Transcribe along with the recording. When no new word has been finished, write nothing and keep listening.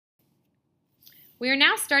We are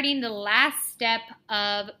now starting the last step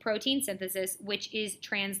of protein synthesis, which is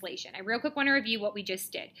translation. I real quick want to review what we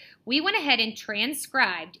just did. We went ahead and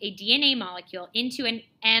transcribed a DNA molecule into an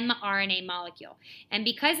mRNA molecule. And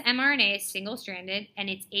because mRNA is single-stranded and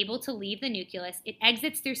it's able to leave the nucleus, it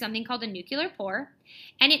exits through something called a nuclear pore,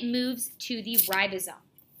 and it moves to the ribosome.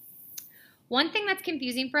 One thing that's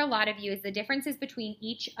confusing for a lot of you is the differences between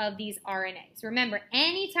each of these RNAs. Remember,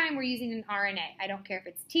 anytime we're using an RNA, I don't care if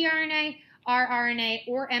it's tRNA, rRNA,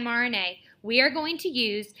 or mRNA, we are going to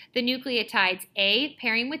use the nucleotides A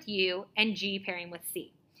pairing with U and G pairing with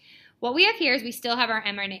C. What we have here is we still have our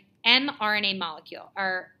mRNA molecule,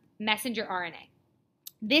 our messenger RNA.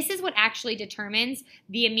 This is what actually determines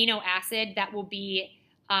the amino acid that will be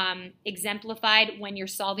exemplified when you're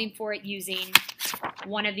solving for it using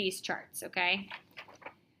one of these charts, okay?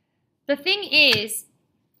 The thing is,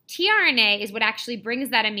 tRNA is what actually brings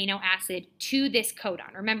that amino acid to this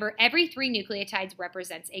codon. Remember, every 3 nucleotides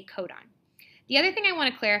represents a codon. The other thing I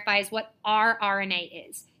want to clarify is what rRNA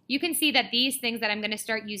is. You can see that these things that I'm going to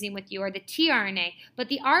start using with you are the tRNA, but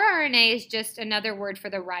the rRNA is just another word for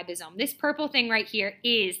the ribosome. This purple thing right here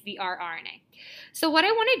is the rRNA. So what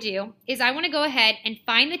I want to do is I want to go ahead and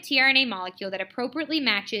find the tRNA molecule that appropriately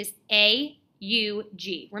matches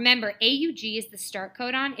AUG. Remember, AUG is the start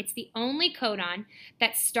codon. It's the only codon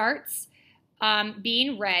that starts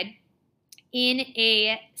being read in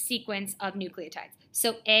a sequence of nucleotides.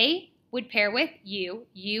 So A would pair with U,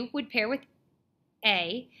 U would pair with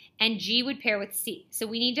A, and G would pair with C. So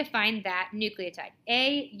we need to find that nucleotide,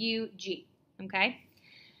 AUG, okay?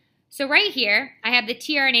 So right here, I have the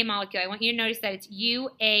tRNA molecule. I want you to notice that it's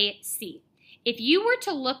UAC. If you were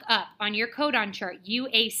to look up on your codon chart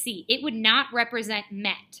UAC, it would not represent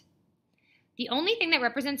MET. The only thing that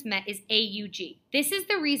represents MET is AUG. This is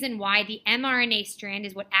the reason why the mRNA strand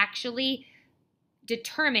is what actually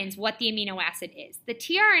determines what the amino acid is. The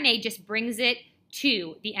tRNA just brings it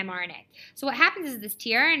to the mRNA. So what happens is this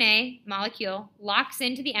tRNA molecule locks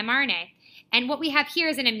into the mRNA, and what we have here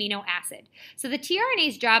is an amino acid. So the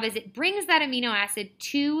tRNA's job is it brings that amino acid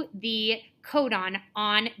to the codon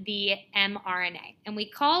on the mRNA. And we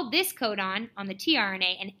call this codon on the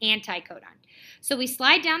tRNA an anticodon. So we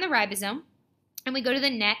slide down the ribosome, and we go to the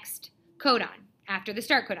next codon after the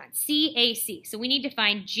start codon, CAC. So we need to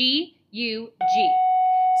find GUG.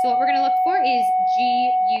 So what we're going to look for is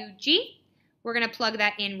GUG. We're going to plug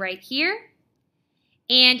that in right here.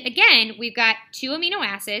 And again, we've got 2 amino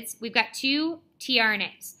acids. We've got 2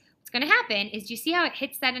 tRNAs. What's going to happen is, you see how it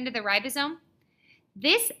hits that into the ribosome?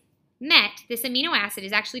 This MET, this amino acid,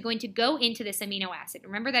 is actually going to go into this amino acid.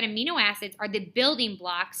 Remember that amino acids are the building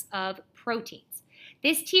blocks of proteins.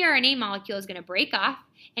 This tRNA molecule is going to break off,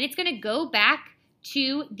 and it's going to go back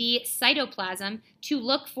to the cytoplasm to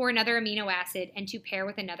look for another amino acid and to pair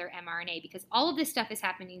with another mRNA, because all of this stuff is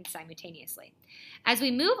happening simultaneously. As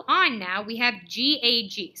we move on now, we have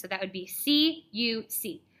GAG, so that would be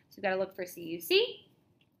CUC. So we've got to look for CUC.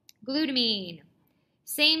 Glutamine,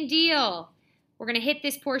 same deal. We're going to hit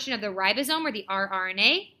this portion of the ribosome or the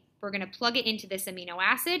rRNA. We're going to plug it into this amino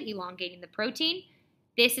acid, elongating the protein.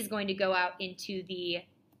 This is going to go out into the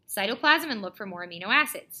cytoplasm and look for more amino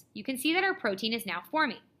acids. You can see that our protein is now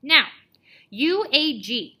forming. Now,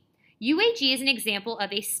 UAG. UAG is an example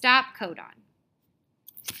of a stop codon.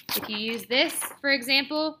 If you use this, for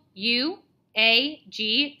example,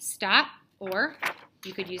 UAG stop, or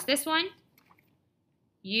you could use this one,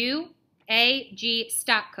 UAG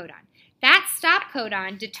stop codon. That stop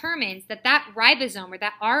codon determines that that ribosome or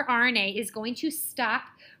that rRNA is going to stop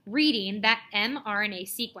reading that mRNA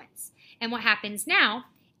sequence. And what happens now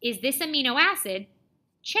is this amino acid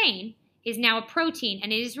chain is now a protein,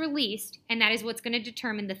 and it is released, and that is what's going to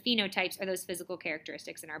determine the phenotypes or those physical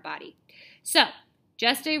characteristics in our body. So,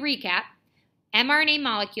 just a recap, mRNA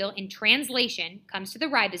molecule in translation comes to the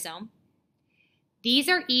ribosome. These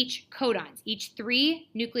are each codons, each 3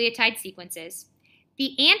 nucleotide sequences.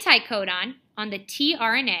 The anticodon on the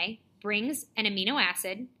tRNA brings an amino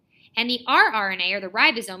acid, and the rRNA, or the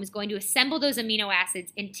ribosome, is going to assemble those amino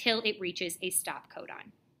acids until it reaches a stop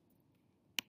codon.